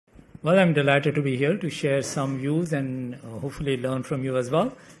Well, I'm delighted to be here to share some views and hopefully learn from you as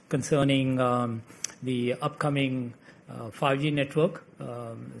well concerning the upcoming 5G network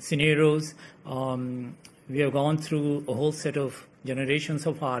scenarios. We have gone through a whole set of generations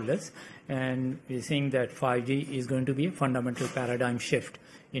of wireless, and we're seeing that 5G is going to be a fundamental paradigm shift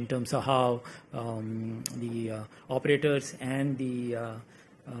in terms of how the operators and the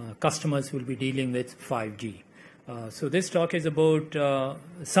customers will be dealing with 5G. So this talk is about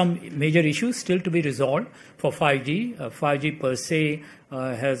some major issues still to be resolved for 5G. 5G per se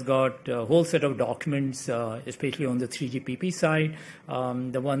has got a whole set of documents, especially on the 3GPP side.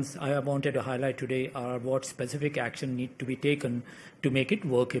 The ones I wanted to highlight today are what specific action need to be taken to make it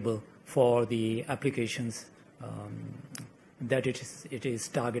workable for the applications that it is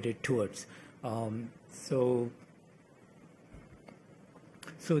targeted towards. So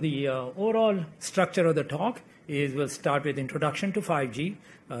the overall structure of the talk is we'll start with introduction to 5G.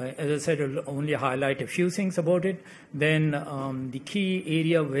 As I said, I'll only highlight a few things about it. Then the key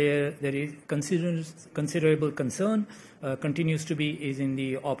area where there is considerable concern continues to be is in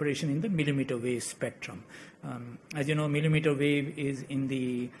the operation in the millimeter wave spectrum. As you know, millimeter wave is in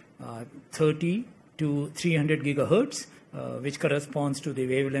the 30 to 300 gigahertz, which corresponds to the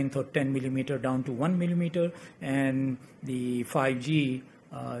wavelength of 10 millimeter down to 1 millimeter, and the 5G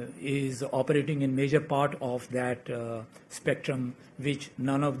is operating in major part of that spectrum, which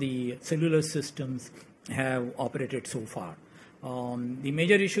none of the cellular systems have operated so far. The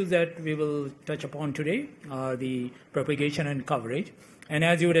major issues that we will touch upon today are the propagation and coverage. And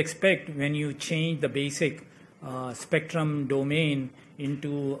as you would expect, when you change the basic spectrum domain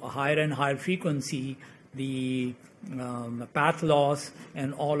into a higher and higher frequency, the path loss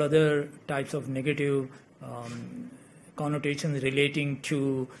and all other types of negative connotations relating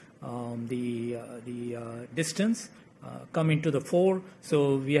to the distance come into the fore,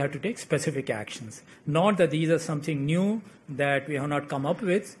 so we have to take specific actions. Not that these are something new that we have not come up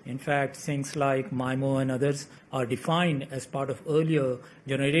with. In fact, things like MIMO and others are defined as part of earlier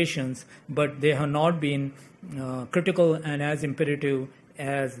generations, but they have not been critical and as imperative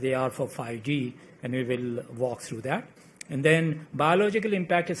as they are for 5G, and we will walk through that. And then biological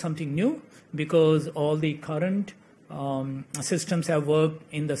impact is something new because all the current systems have worked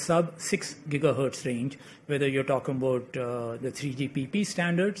in the sub 6 gigahertz range, whether you're talking about the 3GPP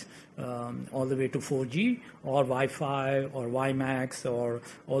standards all the way to 4G or Wi-Fi or WiMAX or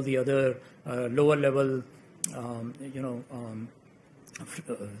all the other lower level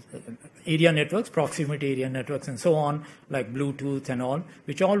area networks, proximity area networks and so on, like Bluetooth and all,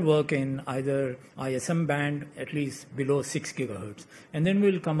 which all work in either ISM band at least below 6 gigahertz. And then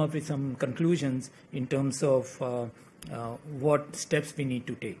we'll come up with some conclusions in terms of what steps we need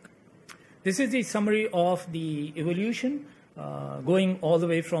to take. This is the summary of the evolution going all the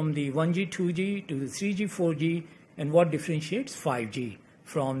way from the 1G, 2G to the 3G, 4G, and what differentiates 5G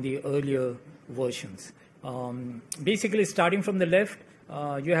from the earlier versions. Basically, starting from the left,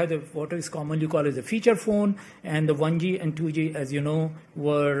 you have what is commonly called as the feature phone, and the 1G and 2G, as you know,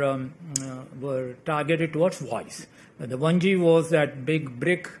 were targeted towards voice. The 1G was that big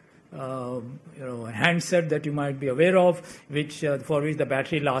brick handset that you might be aware of, which for which the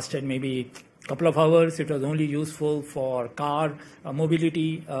battery lasted maybe a couple of hours. It was only useful for car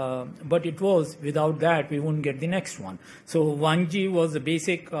mobility, but it was, without that, we wouldn't get the next one. So 1G was the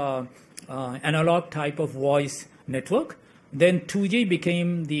basic analog type of voice network. Then 2G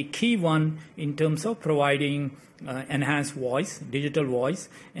became the key one in terms of providing enhanced voice, digital voice.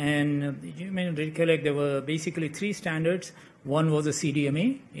 And you may recollect there were basically three standards. One was a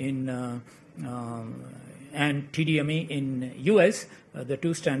CDMA and TDMA in US, the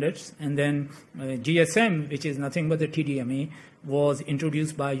two standards. And then GSM, which is nothing but the TDMA, was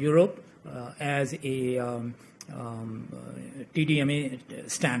introduced by Europe as a TDMA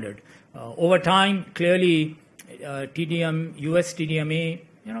standard. Over time, clearly, US TDMA,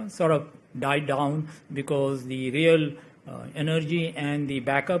 sort of died down because the real energy and the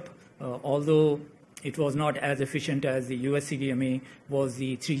backup, although it was not as efficient as the US CDMA, was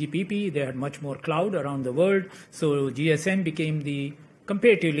the 3GPP. They had much more cloud around the world. So GSM became the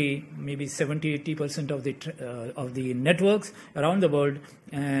comparatively maybe 70–80% of the networks around the world,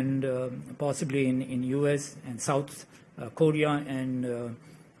 and possibly in US and South Korea and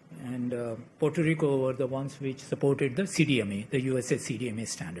Puerto Rico were the ones which supported the CDMA, the USA CDMA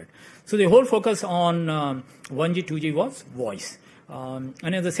standard. So the whole focus on 1G, 2G was voice.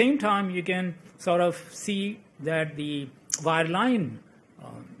 And at the same time, you can sort of see that the wireline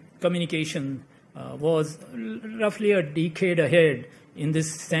communication was roughly a decade ahead in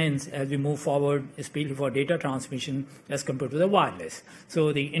this sense as we move forward, especially for data transmission as compared to the wireless.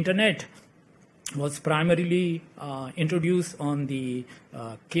 So the internet was primarily introduced on the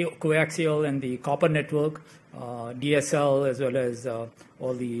coaxial and the copper network, DSL, as well as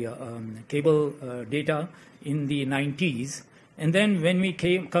all the cable data in the 90s. And then when we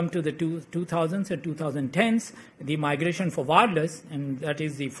come to the 2000s and 2010s, the migration for wireless, and that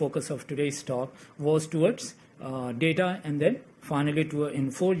is the focus of today's talk, was towards data, and then finally in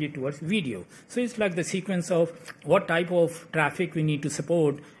 4G towards video. So it's like the sequence of what type of traffic we need to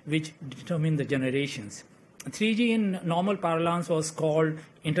support, which determine the generations. 3G in normal parlance was called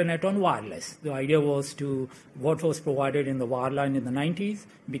Internet on Wireless. The idea was what was provided in the wireline in the 90s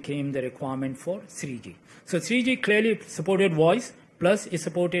became the requirement for 3G. So 3G clearly supported voice, plus it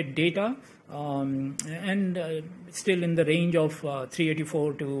supported data, and still in the range of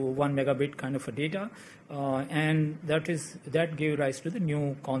 384 to 1 megabit kind of a data. And that gave rise to the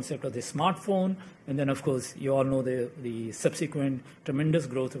new concept of the smartphone. And then, of course, you all know the subsequent tremendous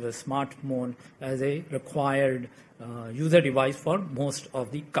growth of a smartphone as a required user device for most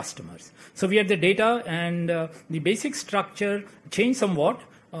of the customers. So we have the data, and the basic structure changed somewhat.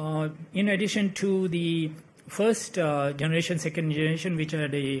 In addition to the first generation, second generation, which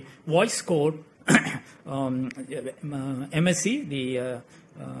had a voice core, MSC, the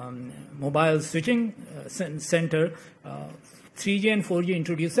mobile switching center, 3G and 4G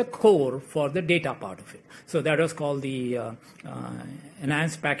introduced a core for the data part of it. So that was called the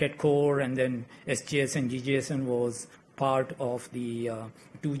enhanced packet core, and then SGS and GGSN was part of the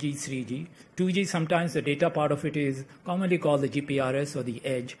 2G, 3G. 2G, sometimes the data part of it is commonly called the GPRS or the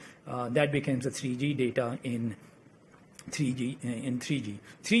edge. That becomes the 3G data in 3G.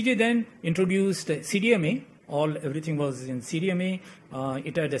 3G then introduced CDMA. Everything was in CDMA.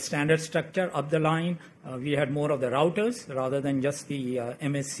 It had a standard structure up the line. We had more of the routers rather than just the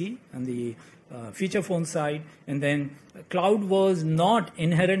MSC and the feature phone side. And then cloud was not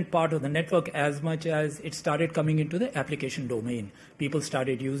inherent part of the network as much as it started coming into the application domain. People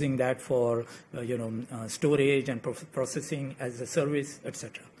started using that for storage and processing as a service,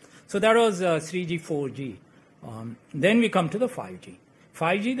 etc. So that was 3G, 4G. Then we come to the 5G.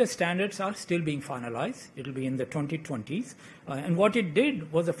 5G, the standards are still being finalized. It will be in the 2020s. And what it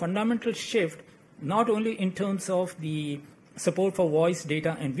did was a fundamental shift, not only in terms of the support for voice,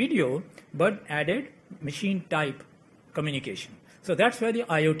 data, and video, but added machine type communication. So that's where the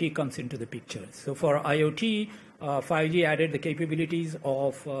IoT comes into the picture. So for IoT, 5G added the capabilities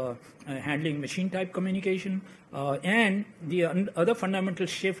of handling machine type communication. And the other fundamental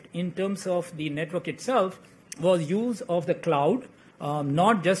shift in terms of the network itself was use of the cloud,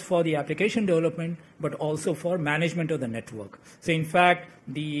 not just for the application development, but also for management of the network. So in fact,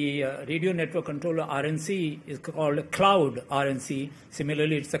 the radio network controller RNC is called a cloud RNC.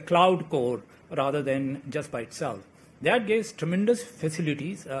 Similarly, it's a cloud core rather than just by itself. That gives tremendous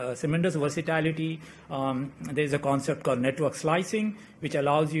facilities, tremendous versatility. There's a concept called network slicing, which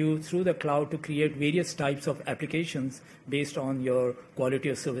allows you through the cloud to create various types of applications based on your quality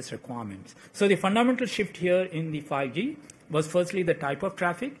of service requirements. So the fundamental shift here in the 5G was firstly the type of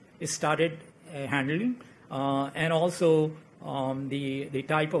traffic it started handling, and also the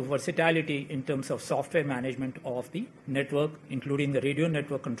type of versatility in terms of software management of the network, including the radio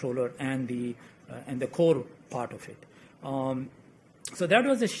network controller and the core part of it. So that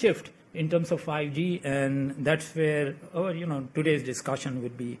was a shift in terms of 5G, and that's where today's discussion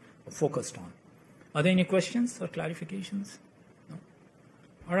would be focused on. Are there any questions or clarifications? No?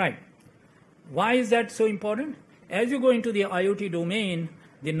 All right. Why is that so important? As you go into the IoT domain,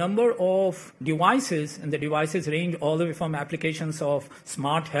 the number of devices, and the devices range all the way from applications of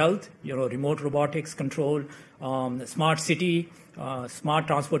smart health, remote robotics control, smart city, smart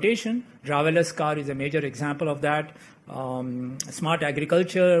transportation. Driverless car is a major example of that. Smart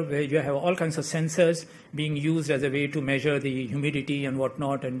agriculture, where you have all kinds of sensors being used as a way to measure the humidity and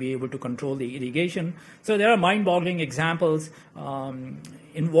whatnot and be able to control the irrigation. So there are mind-boggling examples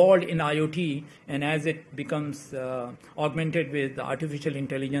involved in IoT, and as it becomes augmented with artificial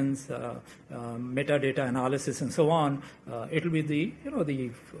intelligence, metadata analysis, and so on, it will be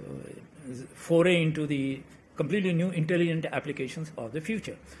the foray into the completely new intelligent applications of the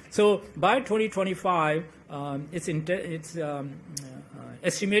future. So by 2025, it's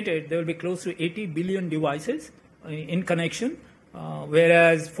estimated there will be close to 80 billion devices in connection,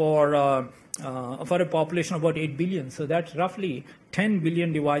 whereas for a population of about 8 billion, so that's roughly 10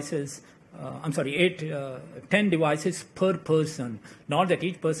 billion devices. 10 devices per person. Not that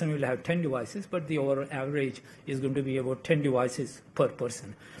each person will have 10 devices, but the overall average is going to be about 10 devices per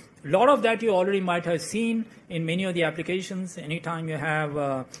person. lot of that you already might have seen in many of the applications. Anytime you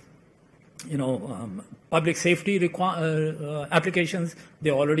have public safety applications,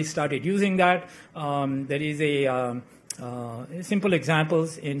 they already started using that. There is a simple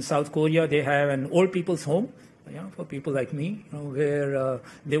examples in South Korea. They have an old people's home, for people like me, where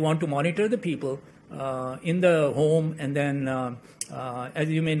they want to monitor the people in the home, and then as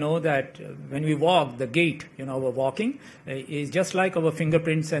you may know that when we walk, the gait, our walking is just like our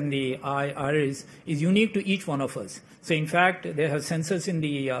fingerprints, and the iris is unique to each one of us. So in fact, they have sensors in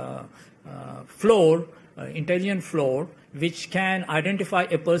the floor, intelligent floor, which can identify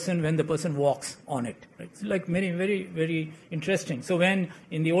a person when the person walks on it. Right? It's like very, very, very interesting. So when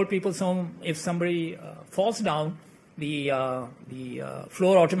in the old people's home, if somebody falls down, the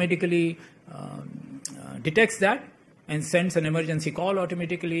floor automatically detects that and sends an emergency call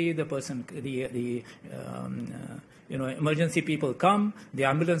automatically. The person, emergency people come, the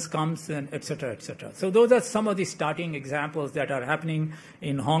ambulance comes, and et cetera, et cetera. So those are some of the starting examples that are happening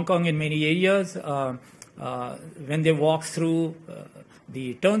in Hong Kong in many areas. When they walk through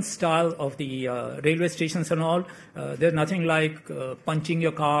the turnstile of the railway stations and all, there's nothing like punching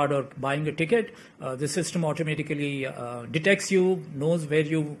your card or buying a ticket. The system automatically detects you, knows where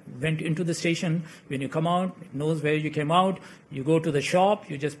you went into the station. When you come out, it knows where you came out. You go to the shop,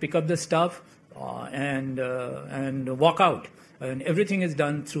 you just pick up the stuff and walk out. And everything is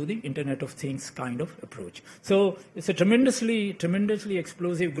done through the Internet of Things kind of approach. So it's a tremendously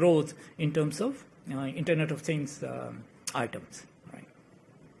explosive growth in terms of Internet of Things items. Right.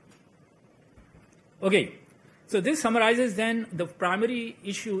 Okay, so this summarizes then the primary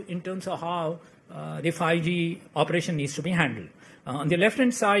issue in terms of how the 5G operation needs to be handled. On the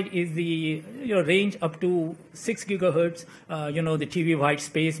left-hand side is the range up to 6 gigahertz, the TV white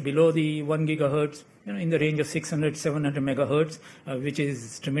space below the 1 gigahertz, in the range of 600, 700 megahertz, which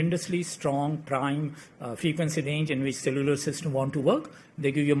is tremendously strong prime frequency range in which cellular systems want to work.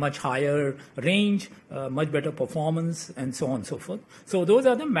 They give you much higher range, much better performance, and so on and so forth. So those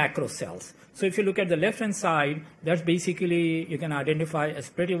are the macro cells. So if you look at the left-hand side, that's basically, you can identify as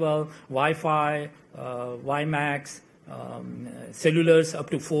pretty well Wi-Fi, WiMAX, cellulars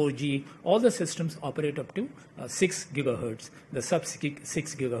up to 4G. All the systems operate up to 6 gigahertz, the sub-6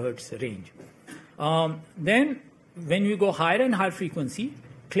 gigahertz range. Then when we go higher and higher frequency,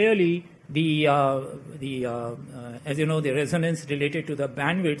 clearly the as you know, the resonance related to the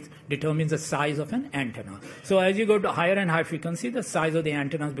bandwidth determines the size of an antenna. So as you go to higher and higher frequency, the size of the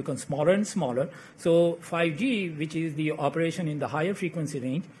antennas becomes smaller and smaller. So 5G, which is the operation in the higher frequency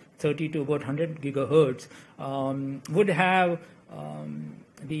range, 30 to about 100 gigahertz, would have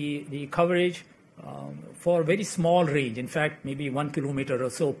the coverage for very small range, in fact, maybe 1 kilometer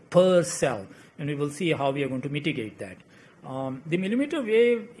or so per cell. And we will see how we are going to mitigate that. The millimeter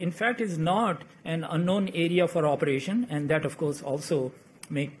wave, in fact, is not an unknown area for operation, and that, of course, also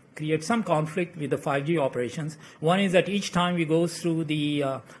may create some conflict with the 5G operations. One is that each time we go through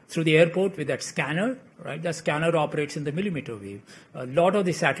the airport with that scanner, right? The scanner operates in the millimeter wave. A lot of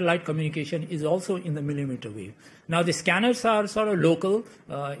the satellite communication is also in the millimeter wave. Now the scanners are sort of local,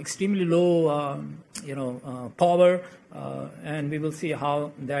 extremely low, power, and we will see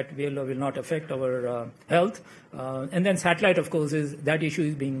how that will or will not affect our health. And then satellite, of course, that issue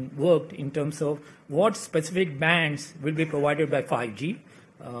is being worked in terms of what specific bands will be provided by 5G.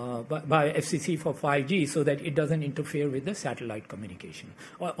 By FCC for 5G, so that it doesn't interfere with the satellite communication.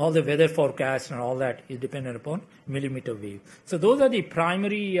 All the weather forecast and all that is dependent upon millimeter wave. So those are the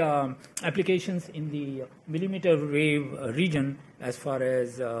primary applications in the millimeter wave region as far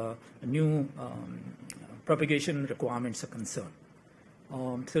as new propagation requirements are concerned.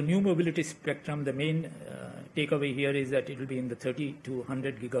 So new mobility spectrum, the main takeaway here is that it will be in the 30 to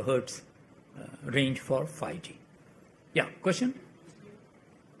 100 gigahertz range for 5G. Yeah, question?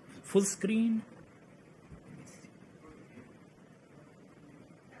 Full screen.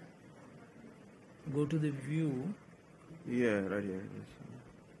 Go to the view. Yeah, right here.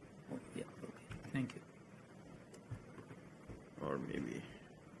 Oh, yeah, okay. Thank you. Or maybe.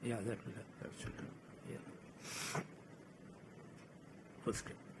 Yeah, that will help. That should help. Yeah. Full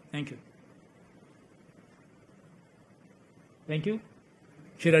screen. Thank you. Thank you.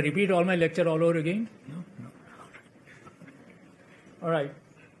 Should I repeat all my lecture all over again? No? No. All right.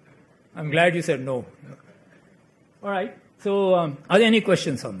 I'm glad you said no. All right. So are there any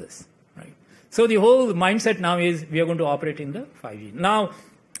questions on this? Right. So the whole mindset now is we are going to operate in the 5G. Now,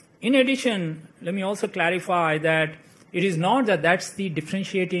 in addition, let me also clarify that it is not that that's the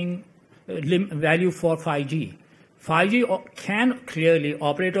differentiating value for 5G. 5G can clearly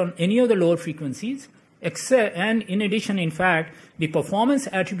operate on any of the lower frequencies and in addition, in fact, the performance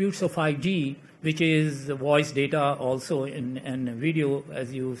attributes of 5G, which is voice data also and video,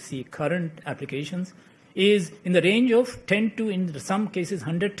 as you see current applications, is in the range of 10 to, in some cases,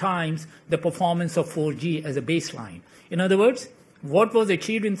 100 times the performance of 4G as a baseline. In other words, what was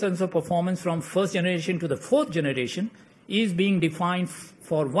achieved in terms of performance from first generation to the fourth generation is being defined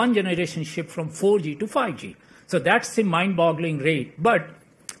for one generation shift from 4G to 5G. So that's the mind-boggling rate. But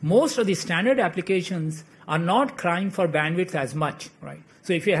most of the standard applications are not crying for bandwidth as much, right?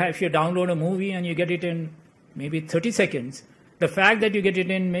 So if you download a movie and you get it in maybe 30 seconds, the fact that you get it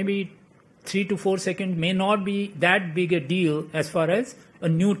in maybe 3 to 4 seconds may not be that big a deal as far as a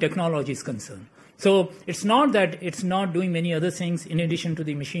new technology is concerned. So it's not that it's not doing many other things in addition to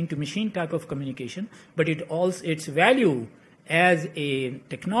the machine-to-machine type of communication, but its value as a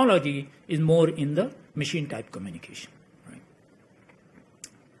technology is more in the machine-type communication. Right?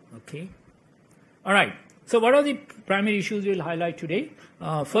 Okay. All right. So what are the primary issues we'll highlight today?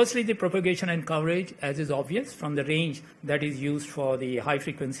 Firstly, the propagation and coverage, as is obvious from the range that is used for the high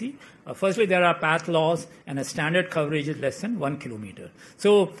frequency. Firstly, there are path loss, and a standard coverage is less than 1 kilometer.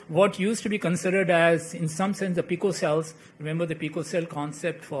 So what used to be considered as, in some sense, the picocells, remember the picocell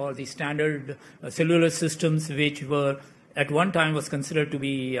concept for the standard cellular systems, which were at one time was considered to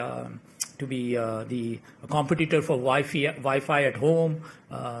be the competitor for Wi-Fi at home,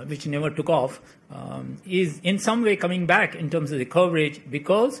 which never took off, is in some way coming back in terms of the coverage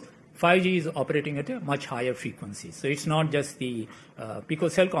because 5G is operating at a much higher frequency. So it's not just the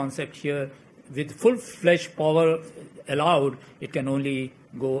picocell concept here. With full-fledged power allowed, it can only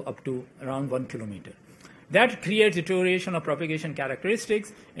go up to around 1 kilometer. That creates deterioration of propagation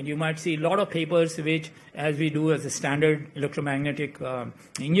characteristics, and you might see a lot of papers which, as we do as a standard electromagnetic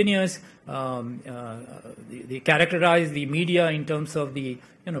engineers, they characterize the media in terms of the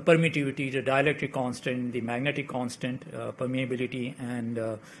permittivity, the dielectric constant, the magnetic constant, permeability, and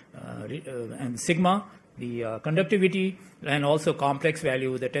sigma, the conductivity, and also complex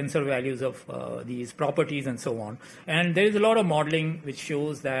value, the tensor values of these properties, and so on. And there is a lot of modeling which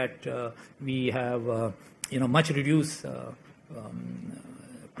shows that we have much reduced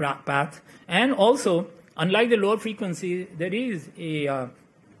path. And also, unlike the lower frequency, there is a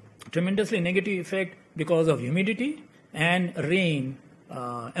tremendously negative effect because of humidity and rain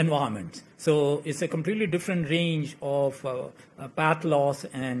environments. So it's a completely different range of path loss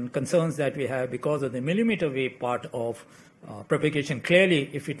and concerns that we have because of the millimeter wave part of propagation. Clearly,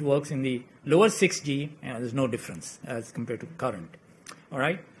 if it works in the lower 6G, there's no difference as compared to current. All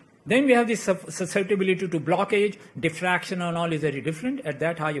right. Then we have the susceptibility to blockage. Diffraction and all is very different at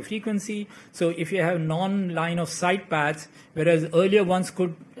that higher frequency. So if you have non-line of sight paths, whereas earlier ones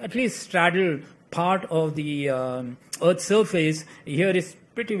could at least straddle part of the Earth's surface, here is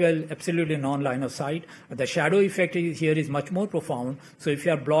pretty well absolutely non-line of sight. The shadow effect here is much more profound. So if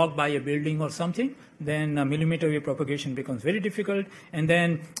you are blocked by a building or something, then millimeter wave propagation becomes very difficult. And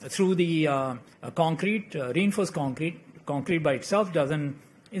then through the concrete, reinforced concrete by itself doesn't,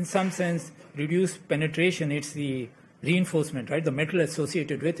 in some sense, reduce penetration. It's the reinforcement, right? The metal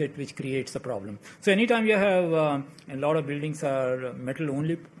associated with it, which creates the problem. So anytime you have a lot of buildings are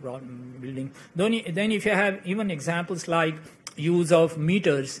metal-only building, then if you have even examples like use of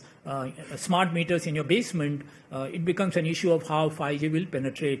meters, smart meters in your basement, it becomes an issue of how 5G will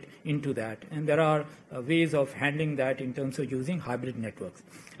penetrate into that. And there are ways of handling that in terms of using hybrid networks.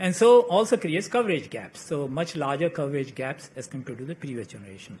 And so also creates coverage gaps, so much larger coverage gaps as compared to the previous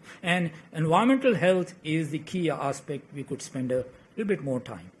generation. And environmental health is the key aspect we could spend a little bit more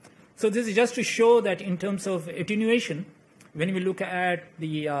time. So this is just to show that in terms of attenuation, when we look at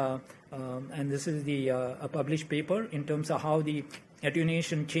the, and this is the a published paper in terms of how the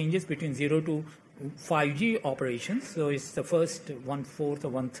attenuation changes between 0 to 5G operations. So it's the first 1/4 or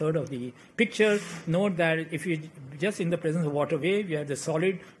 1/3 of the picture. Note that if you just in the presence of water wave, you have the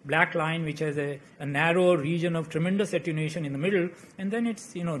solid black line which has a narrow region of tremendous attenuation in the middle, and then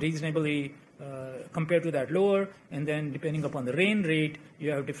it's reasonably compared to that lower, and then depending upon the rain rate,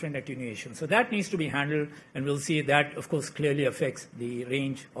 you have different attenuation. So that needs to be handled, and we'll see that, of course, clearly affects the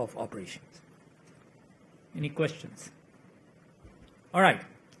range of operations. Any questions? All right.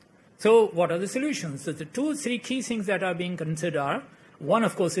 So what are the solutions? So the 2-3 key things that are being considered are, one,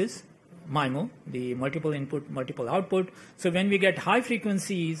 of course, is MIMO, the multiple input, multiple output. So when we get high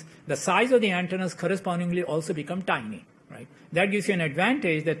frequencies, the size of the antennas correspondingly also become tiny, right? That gives you an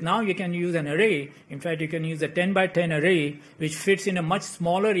advantage that now you can use an array. In fact, you can use a 10 by 10 array, which fits in a much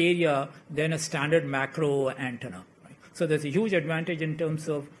smaller area than a standard macro antenna, right? So there's a huge advantage in terms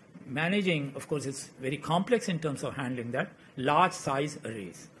of managing. Of course, it's very complex in terms of handling that large size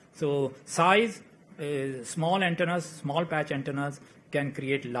arrays. So size small antennas, small patch antennas can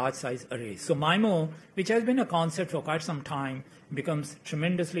create large size arrays. So MIMO, which has been a concept for quite some time, becomes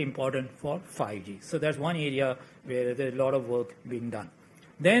tremendously important for 5G. So that's one area where there's a lot of work being done.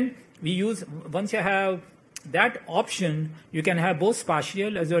 Then we use, once you have that option, you can have both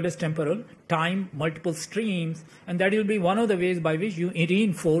spatial as well as temporal, time, multiple streams, and that will be one of the ways by which you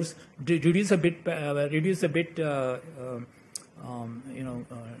reinforce, reduce a bit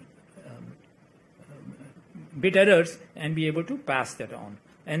bit errors and be able to pass that on.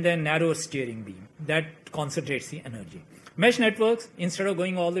 And then narrow steering beam, that concentrates the energy. Mesh networks, instead of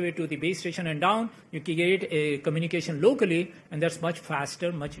going all the way to the base station and down, you create a communication locally, and that's much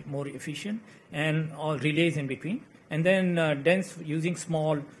faster, much more efficient, and all relays in between. And then dense using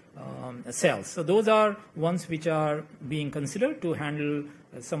small cells. So those are ones which are being considered to handle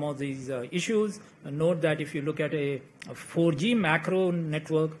some of these issues. Note that if you look at a 4G macro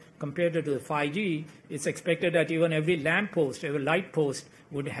network compared to the 5G, it's expected that even every lamp post, every light post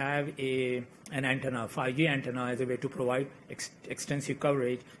would have an antenna, 5G antenna, as a way to provide extensive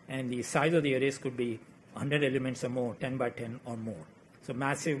coverage, and the size of the arrays could be 100 elements or more, 10 by 10 or more. So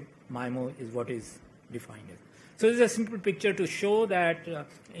massive MIMO is what is defined as. So this is a simple picture to show that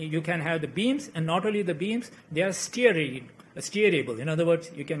you can have the beams, and not only the beams, they are steerable. In other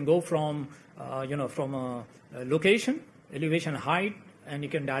words, you can go from from a location, elevation, height, and you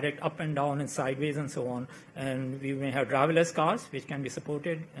can direct up and down and sideways and so on. And we may have driverless cars which can be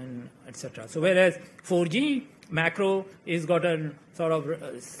supported, and etc. So whereas 4G macro is got a sort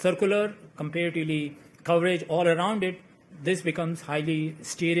of circular, comparatively coverage all around it, this becomes highly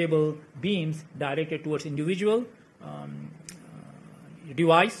steerable beams directed towards individual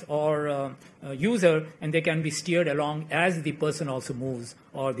device or user, and they can be steered along as the person also moves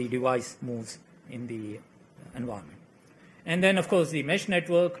or the device moves in the environment. And then, of course, the mesh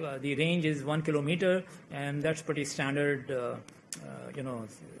network, the range is 1 kilometer, and that's pretty standard,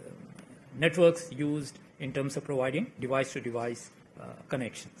 networks used in terms of providing device-to-device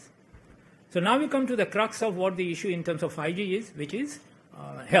connections. So now we come to the crux of what the issue in terms of 5G is, which is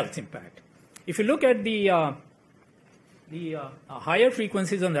health impact. If you look at the higher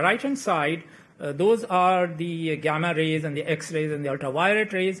frequencies on the right-hand side, those are the gamma rays and the X-rays and the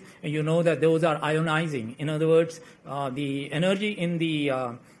ultraviolet rays, and you know that those are ionizing. In other words, the energy in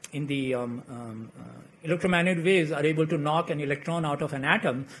the electromagnetic waves are able to knock an electron out of an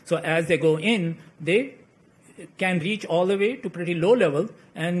atom. So as they go in, they can reach all the way to pretty low level,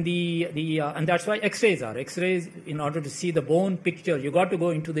 and and that's why X-rays are. X-rays, in order to see the bone picture, you got to go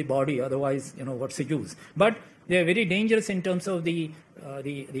into the body, otherwise, what's the use? But they are very dangerous in terms of the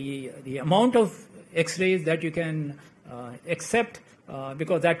amount of X-rays that you can accept,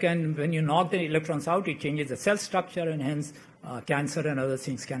 because that can, when you knock the electrons out, it changes the cell structure, and hence cancer and other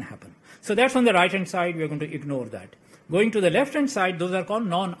things can happen. So that's on the right-hand side. We are going to ignore that. Going to the left-hand side, those are called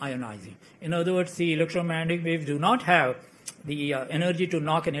non-ionizing. In other words, the electromagnetic waves do not have the energy to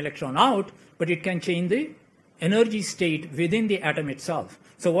knock an electron out, but it can change the energy state within the atom itself.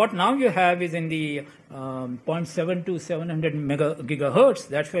 So what now you have is in the 0.7 to 700 gigahertz,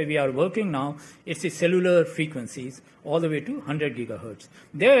 that's where we are working now, it's the cellular frequencies all the way to 100 gigahertz.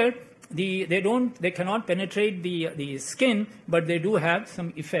 There, they cannot penetrate the skin, but they do have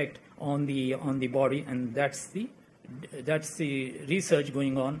some effect on the body, and that's the research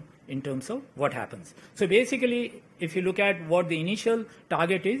going on in terms of what happens. So basically, if you look at what the initial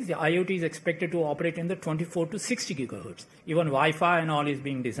target is, the IoT is expected to operate in the 24 to 60 gigahertz. Even Wi-Fi and all is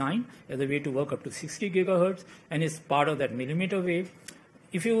being designed as a way to work up to 60 gigahertz, and is part of that millimeter wave.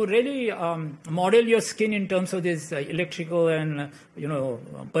 If you really model your skin in terms of this electrical and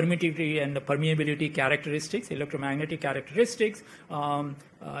permittivity and permeability characteristics, electromagnetic characteristics,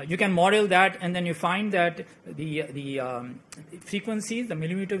 you can model that, and then you find that the frequencies, the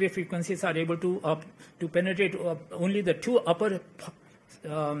millimeter wave frequencies, are able to penetrate only the two upper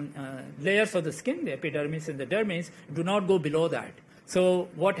layers of the skin, the epidermis and the dermis, do not go below that. So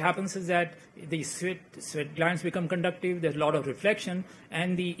what happens is that the sweat glands become conductive, there's a lot of reflection,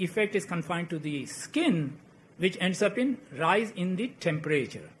 and the effect is confined to the skin, which ends up in rise in the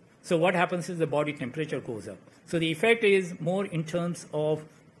temperature. So what happens is the body temperature goes up. So the effect is more in terms of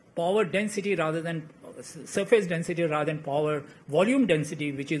power density rather than surface density, rather than power volume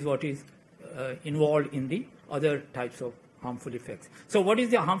density, which is what is involved in the other types of harmful effects. So what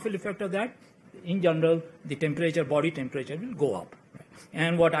is the harmful effect of that? In general, the temperature, body temperature will go up.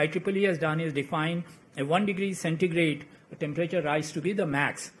 And what IEEE has done is define a 1 degree centigrade temperature rise to be the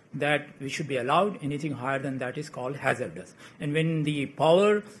max that we should be allowed. Anything higher than that is called hazardous. And when the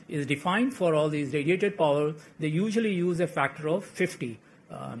power is defined for all these radiated power, they usually use a factor of 50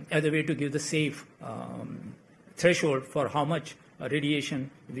 as a way to give the safe threshold for how much radiation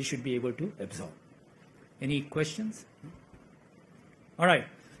we should be able to absorb. Any questions? All right.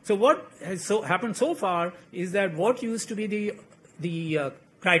 So what has happened so far is that what used to be the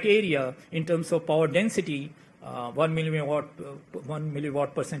criteria in terms of power density, 1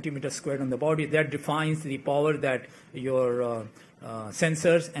 milliwatt per centimeter squared on the body, that defines the power that your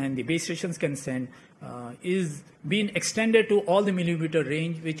sensors and the base stations can send, is being extended to all the millimeter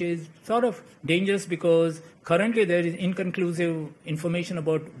range, which is sort of dangerous because currently there is inconclusive information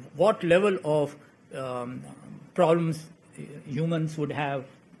about what level of problems humans would have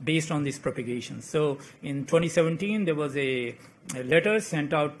based on these propagations. So in 2017, there was a letter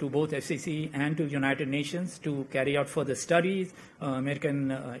sent out to both FCC and to United Nations to carry out further studies. American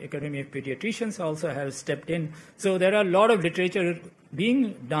Academy of Pediatricians also have stepped in. So there are a lot of literature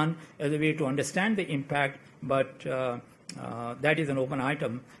being done as a way to understand the impact, but that is an open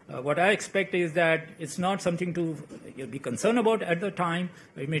item. What I expect is that it's not something to be concerned about at the time.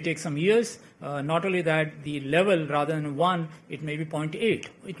 It may take some years. Not only that, the level, rather than 1, it may be 0.8.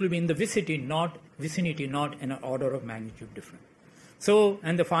 It will be in the vicinity, not in an order of magnitude different. So,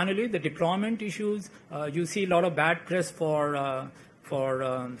 and finally, the deployment issues. You see a lot of bad press for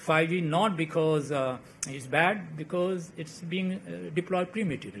 5G, not because it's bad, because it's being deployed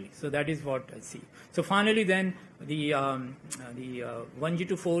prematurely. So that is what I see. So finally, then the 1G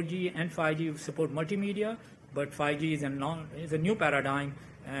to 4G and 5G support multimedia, but 5G is a new paradigm,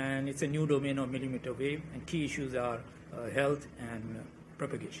 and it's a new domain of millimeter wave, and key issues are health and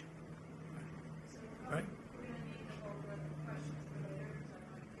propagation. All right.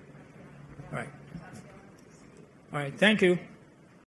 All right. All right. Thank you.